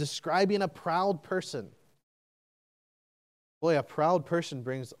 David's describing a proud person. Boy, a proud person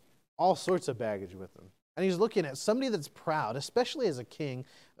brings all sorts of baggage with them. And he's looking at somebody that's proud, especially as a king.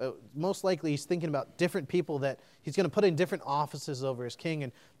 Most likely he's thinking about different people that he's going to put in different offices over as king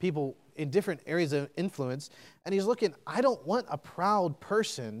and people in different areas of influence. And he's looking, I don't want a proud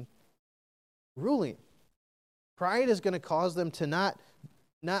person ruling. Pride is going to cause them to not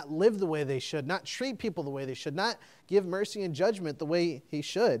live the way they should, not treat people the way they should, not give mercy and judgment the way he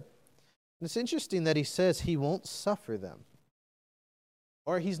should. And it's interesting that he says he won't suffer them.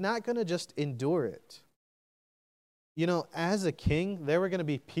 Or he's not going to just endure it. You know, as a king, there were going to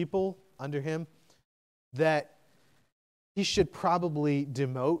be people under him that he should probably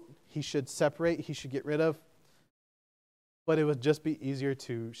demote, he should separate, he should get rid of. But it would just be easier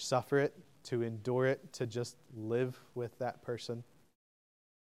to suffer it, to endure it, to just live with that person.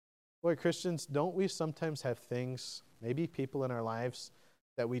 Boy, Christians, don't we sometimes have things, maybe people in our lives,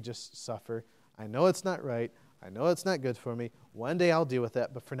 that we just suffer? I know it's not right. I know it's not good for me. One day I'll deal with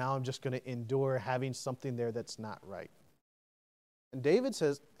that, but for now I'm just going to endure having something there that's not right. And David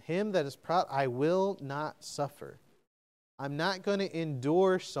says, him that is proud, I will not suffer. I'm not going to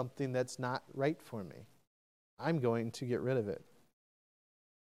endure something that's not right for me. I'm going to get rid of it.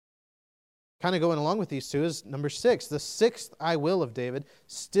 Kind of going along with these two is number 6. The 6th I will of David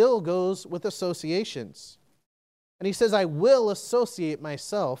still goes with associations. And he says, I will associate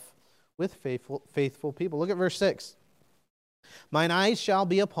myself with faithful people. Look at verse 6. Mine eyes shall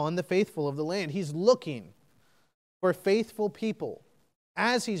be upon the faithful of the land. He's looking for faithful people.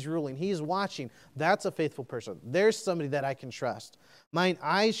 As he's ruling, he's watching. That's a faithful person. There's somebody that I can trust. Mine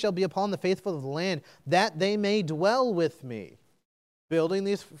eyes shall be upon the faithful of the land, that they may dwell with me. Building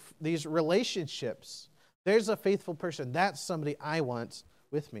these relationships. There's a faithful person. That's somebody I want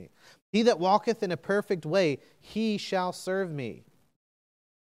with me. He that walketh in a perfect way, he shall serve me.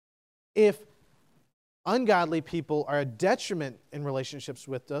 If ungodly people are a detriment in relationships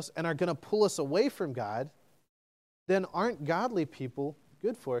with us and are going to pull us away from God, then aren't godly people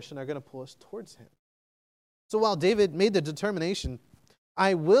good for us and are going to pull us towards Him? So while David made the determination,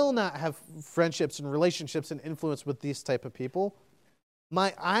 I will not have friendships and relationships and influence with these type of people,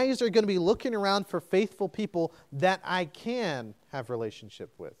 my eyes are going to be looking around for faithful people that I can have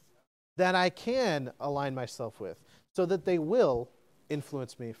relationship with, that I can align myself with, so that they will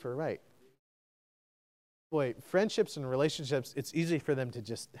influence me for right. Boy, friendships and relationships, it's easy for them to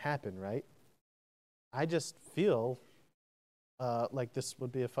just happen, right? I just feel like this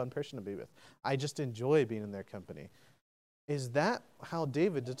would be a fun person to be with. I just enjoy being in their company. Is that how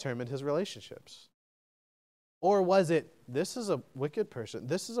David determined his relationships? Or was it, this is a wicked person,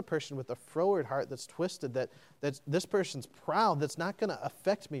 this is a person with a froward heart that's twisted, that's this person's proud, that's not going to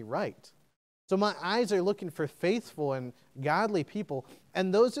affect me right. So my eyes are looking for faithful and godly people,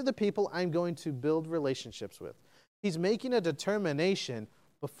 and those are the people I'm going to build relationships with. He's making a determination,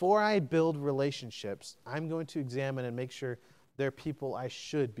 before I build relationships, I'm going to examine and make sure they're people I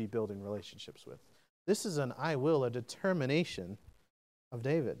should be building relationships with. This is an I will, a determination of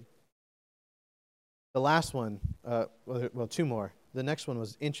David. The last one, well, two more. The next one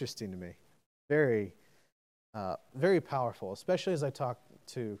was interesting to me. Very, very powerful, especially as I talk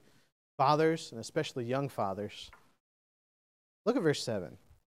to fathers, and especially young fathers. Look at verse 7.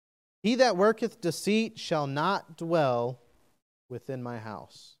 He that worketh deceit shall not dwell within my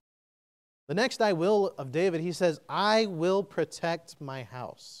house. The next I will of David, he says, I will protect my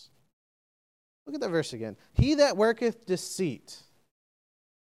house. Look at that verse again. He that worketh deceit.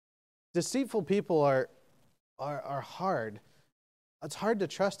 Deceitful people are hard. It's hard to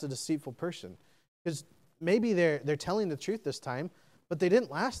trust a deceitful person because maybe they're telling the truth this time, but they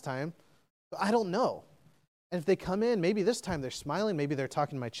didn't last time. I don't know. And if they come in, maybe this time they're smiling, maybe they're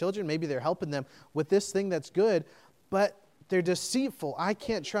talking to my children, maybe they're helping them with this thing that's good, but they're deceitful. I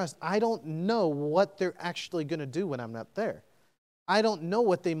can't trust. I don't know what they're actually going to do when I'm not there. I don't know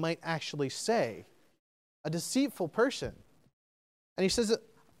what they might actually say. A deceitful person. And he says,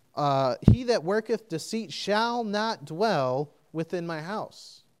 he that worketh deceit shall not dwell within my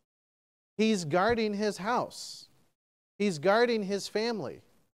house. He's guarding his house. He's guarding his family.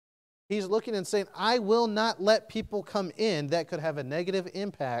 He's looking and saying, I will not let people come in that could have a negative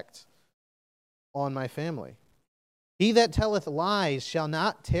impact on my family. He that telleth lies shall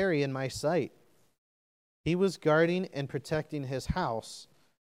not tarry in my sight. He was guarding and protecting his house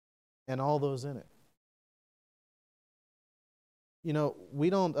and all those in it. You know, we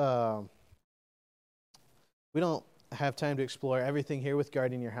don't have time to explore everything here with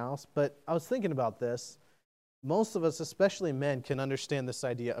guarding your house, but I was thinking about this. Most of us, especially men, can understand this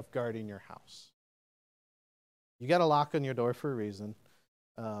idea of guarding your house. You got a lock on your door for a reason,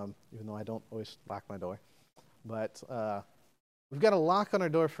 even though I don't always lock my door. But we've got a lock on our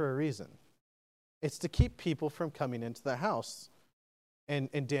door for a reason. It's to keep people from coming into the house and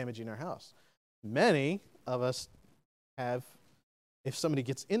damaging our house. Many of us have, if somebody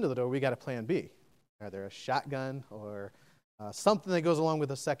gets into the door, we got a plan B. Either a shotgun or something that goes along with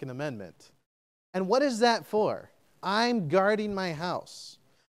the Second Amendment. And what is that for? I'm guarding my house.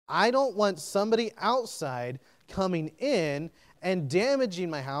 I don't want somebody outside coming in and damaging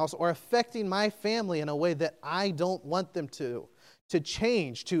my house or affecting my family in a way that I don't want them to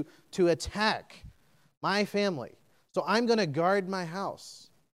change, to attack my family. So I'm going to guard my house.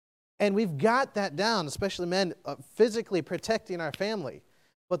 And we've got that down, especially men, physically protecting our family.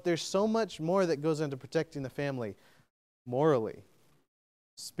 But there's so much more that goes into protecting the family morally,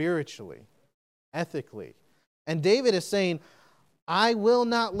 spiritually, ethically. And David is saying, I will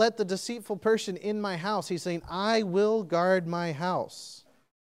not let the deceitful person in my house. He's saying, I will guard my house.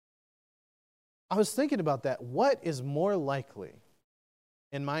 I was thinking about that. What is more likely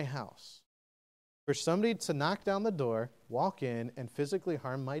in my house? For somebody to knock down the door, walk in, and physically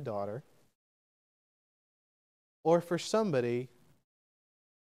harm my daughter? Or for somebody,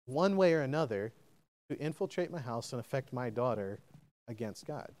 one way or another, to infiltrate my house and affect my daughter against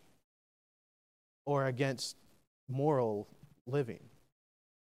God? Or against moral living?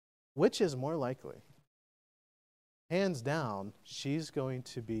 Which is more likely? Hands down, she's going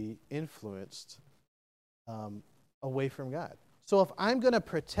to be influenced away from God. So if I'm going to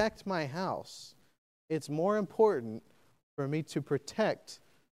protect my house, it's more important for me to protect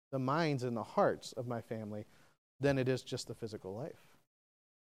the minds and the hearts of my family than it is just the physical life.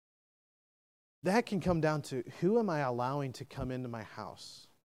 That can come down to, who am I allowing to come into my house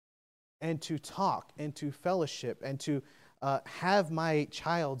and to talk and to fellowship and to have my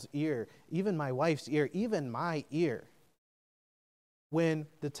child's ear, even my wife's ear, even my ear, when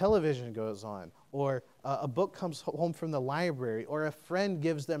the television goes on, or a book comes home from the library, or a friend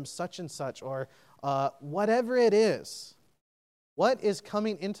gives them such and such, or whatever it is. What is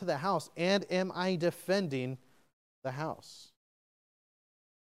coming into the house, and am I defending the house?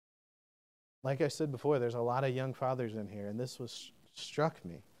 Like I said before, there's a lot of young fathers in here, and this struck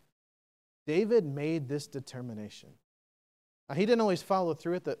me. David made this determination. Now, he didn't always follow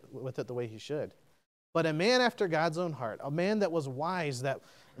through with it the way he should. But a man after God's own heart, a man that was wise,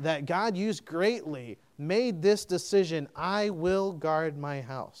 that God used greatly, made this decision: I will guard my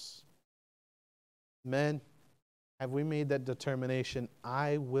house. Men, have we made that determination?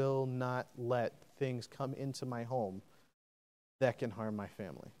 I will not let things come into my home that can harm my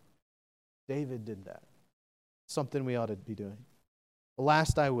family. David did that. Something we ought to be doing.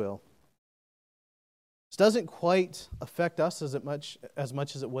 Last, I will. This doesn't quite affect us as much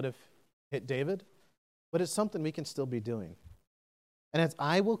as it would have hit David, but it's something we can still be doing. And it's,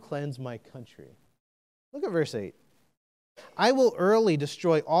 I will cleanse my country. Look at verse 8. I will early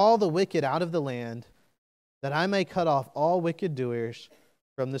destroy all the wicked out of the land, that I may cut off all wicked doers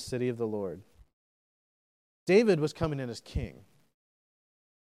from the city of the Lord. David was coming in as king.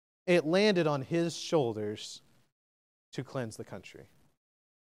 It landed on his shoulders to cleanse the country,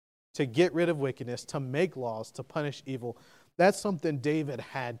 to get rid of wickedness, to make laws, to punish evil. That's something David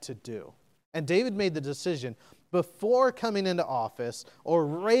had to do. And David made the decision before coming into office, or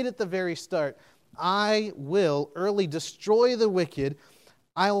right at the very start: I will early destroy the wicked.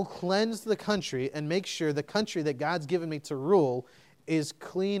 I will cleanse the country and make sure the country that God's given me to rule is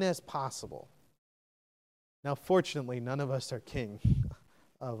clean as possible. Now, fortunately, none of us are king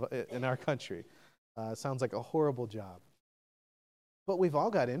in our country. Sounds like a horrible job. But we've all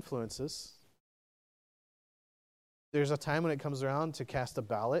got influences. There's a time when it comes around to cast a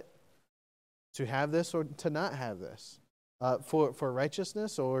ballot, to have this or to not have this, for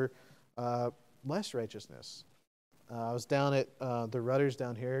righteousness or less righteousness. I was down at the Rudders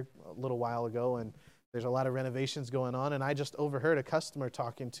down here a little while ago, and there's a lot of renovations going on, and I just overheard a customer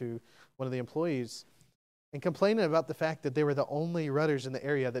talking to one of the employees and complaining about the fact that they were the only Rudders in the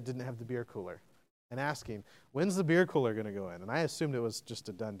area that didn't have the beer cooler, and asking, when's the beer cooler going to go in? And I assumed it was just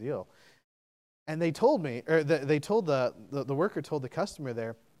a done deal. And they told me, or they told the worker told the customer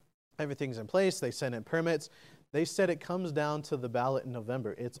there, everything's in place, they sent in permits. They said it comes down to the ballot in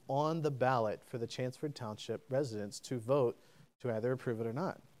November. It's on the ballot for the Chanceford Township residents to vote to either approve it or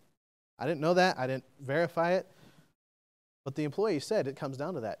not. I didn't know that. I didn't verify it. But the employee said it comes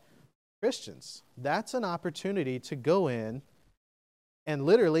down to that. Christians, that's an opportunity to go in and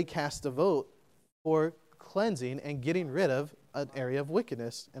literally cast a vote for cleansing and getting rid of an area of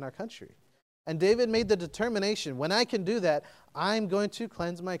wickedness in our country. And David made the determination, when I can do that, I'm going to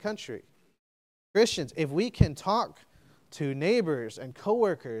cleanse my country. Christians, if we can talk to neighbors and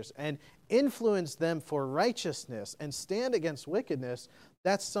coworkers and influence them for righteousness and stand against wickedness,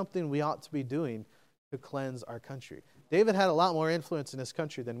 that's something we ought to be doing to cleanse our country. David had a lot more influence in his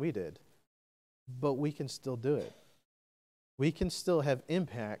country than we did, but we can still do it. We can still have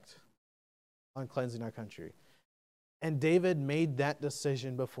impact on cleansing our country. And David made that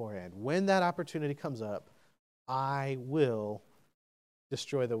decision beforehand. When that opportunity comes up, I will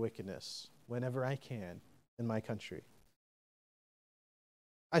destroy the wickedness whenever I can in my country.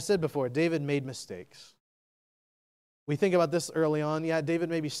 I said before, David made mistakes. We think about this early on. Yeah, David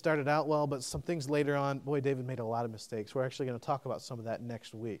maybe started out well, but some things later on, boy, David made a lot of mistakes. We're actually going to talk about some of that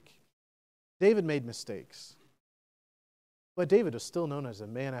next week. David made mistakes. But David was still known as a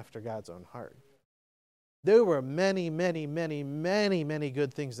man after God's own heart. There were many, many, many, many, many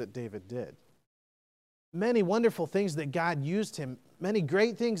good things that David did. Many wonderful things that God used him. Many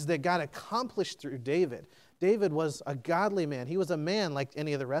great things that God accomplished through David. David was a godly man. He was a man like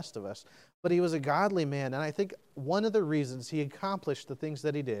any of the rest of us, but he was a godly man. And I think one of the reasons he accomplished the things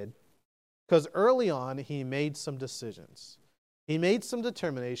that he did, because early on he made some decisions. He made some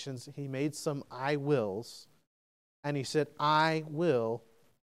determinations. He made some I wills. And he said, I will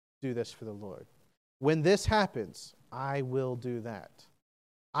do this for the Lord. When this happens, I will do that.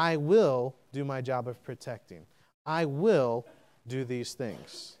 I will do my job of protecting. I will do these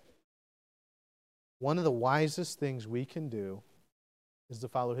things. One of the wisest things we can do is to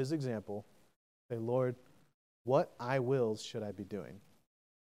follow his example. Say, Lord, what I wills should I be doing?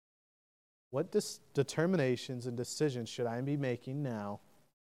 What determinations and decisions should I be making now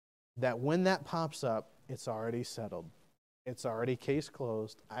that when that pops up, it's already settled? It's already case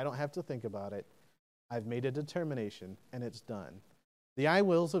closed. I don't have to think about it. I've made a determination, and it's done. The I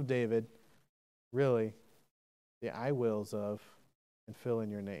wills of David, really, the I wills of, and fill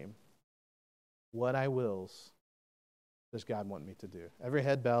in your name. What I wills does God want me to do? Every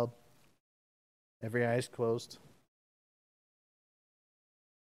head bowed, every eyes closed.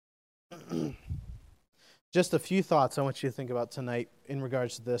 Just a few thoughts I want you to think about tonight in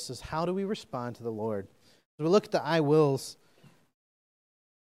regards to this is how do we respond to the Lord? As we look at the I wills,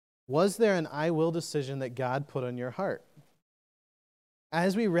 was there an I will decision that God put on your heart?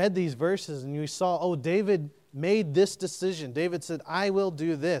 As we read these verses and we saw, David made this decision. David said, I will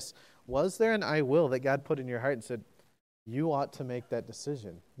do this. Was there an I will that God put in your heart and said, you ought to make that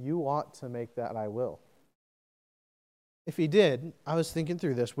decision. You ought to make that I will. If he did, I was thinking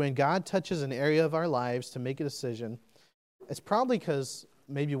through this. When God touches an area of our lives to make a decision, it's probably because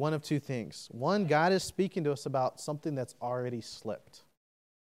maybe one of two things. One, God is speaking to us about something that's already slipped.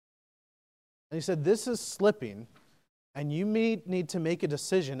 And he said, this is slipping, and you may need to make a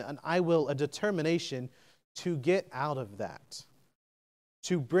decision, a determination to get out of that,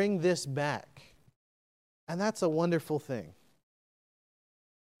 to bring this back. And that's a wonderful thing.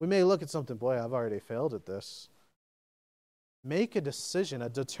 We may look at something, boy, I've already failed at this. Make a decision, a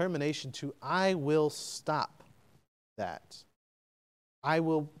determination to, I will stop that. I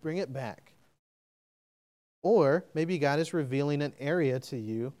will bring it back. Or maybe God is revealing an area to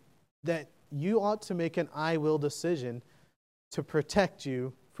you that you ought to make an I will decision to protect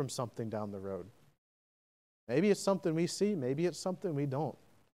you from something down the road. Maybe it's something we see, maybe it's something we don't.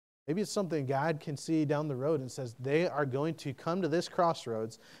 Maybe it's something God can see down the road and says they are going to come to this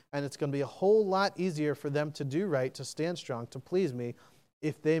crossroads and it's going to be a whole lot easier for them to do right, to stand strong, to please me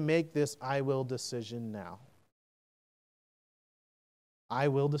if they make this I will decision now. I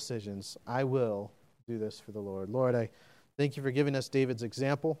will decisions. I will do this for the Lord. Lord, I thank you for giving us David's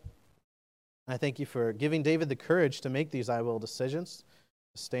example. I thank you for giving David the courage to make these I will decisions,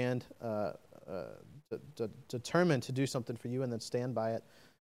 to stand determined to do something for you and then stand by it.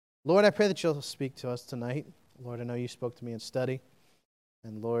 Lord, I pray that you'll speak to us tonight. Lord, I know you spoke to me in study.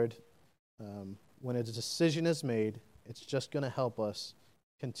 And Lord, when a decision is made, it's just going to help us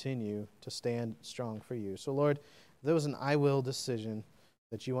continue to stand strong for you. So Lord, if there was an I will decision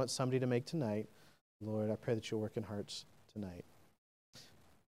that you want somebody to make tonight, Lord, I pray that you'll work in hearts tonight.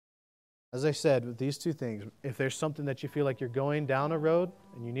 As I said, with these two things, if there's something that you feel like you're going down a road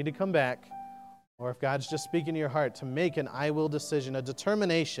and you need to come back, or if God's just speaking to your heart to make an I will decision, a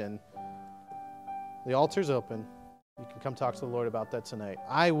determination, the altar's open. You can come talk to the Lord about that tonight.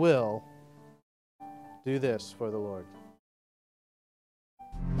 I will do this for the Lord.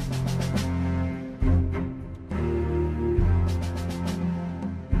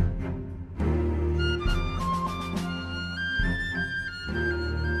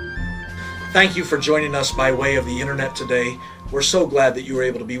 Thank you for joining us by way of the internet today. We're so glad that you were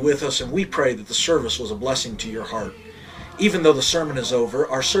able to be with us, and we pray that the service was a blessing to your heart. Even though the sermon is over,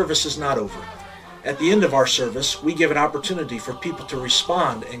 our service is not over. At the end of our service, we give an opportunity for people to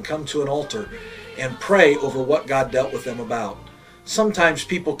respond and come to an altar and pray over what God dealt with them about. Sometimes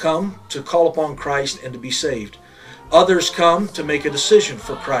people come to call upon Christ and to be saved. Others come to make a decision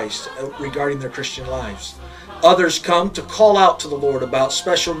for Christ regarding their Christian lives. Others come to call out to the Lord about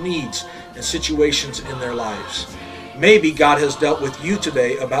special needs and situations in their lives. Maybe God has dealt with you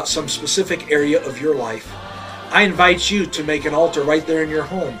today about some specific area of your life. I invite you to make an altar right there in your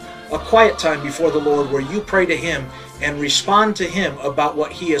home, a quiet time before the Lord where you pray to Him and respond to Him about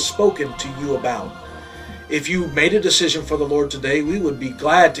what He has spoken to you about. If you made a decision for the Lord today, we would be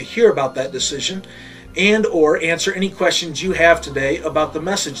glad to hear about that decision and or answer any questions you have today about the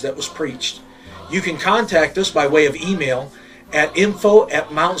message that was preached. You can contact us by way of email at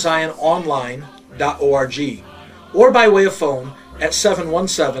info@mountziononline.org or by way of phone at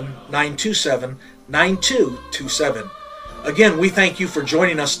 717-927-9227. Again, we thank you for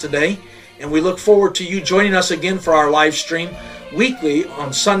joining us today, and we look forward to you joining us again for our live stream weekly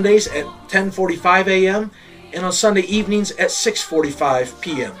on Sundays at 10:45 a.m. and on Sunday evenings at 6:45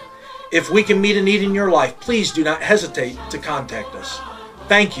 p.m. If we can meet a need in your life, please do not hesitate to contact us.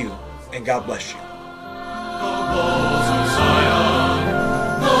 Thank you, and God bless you.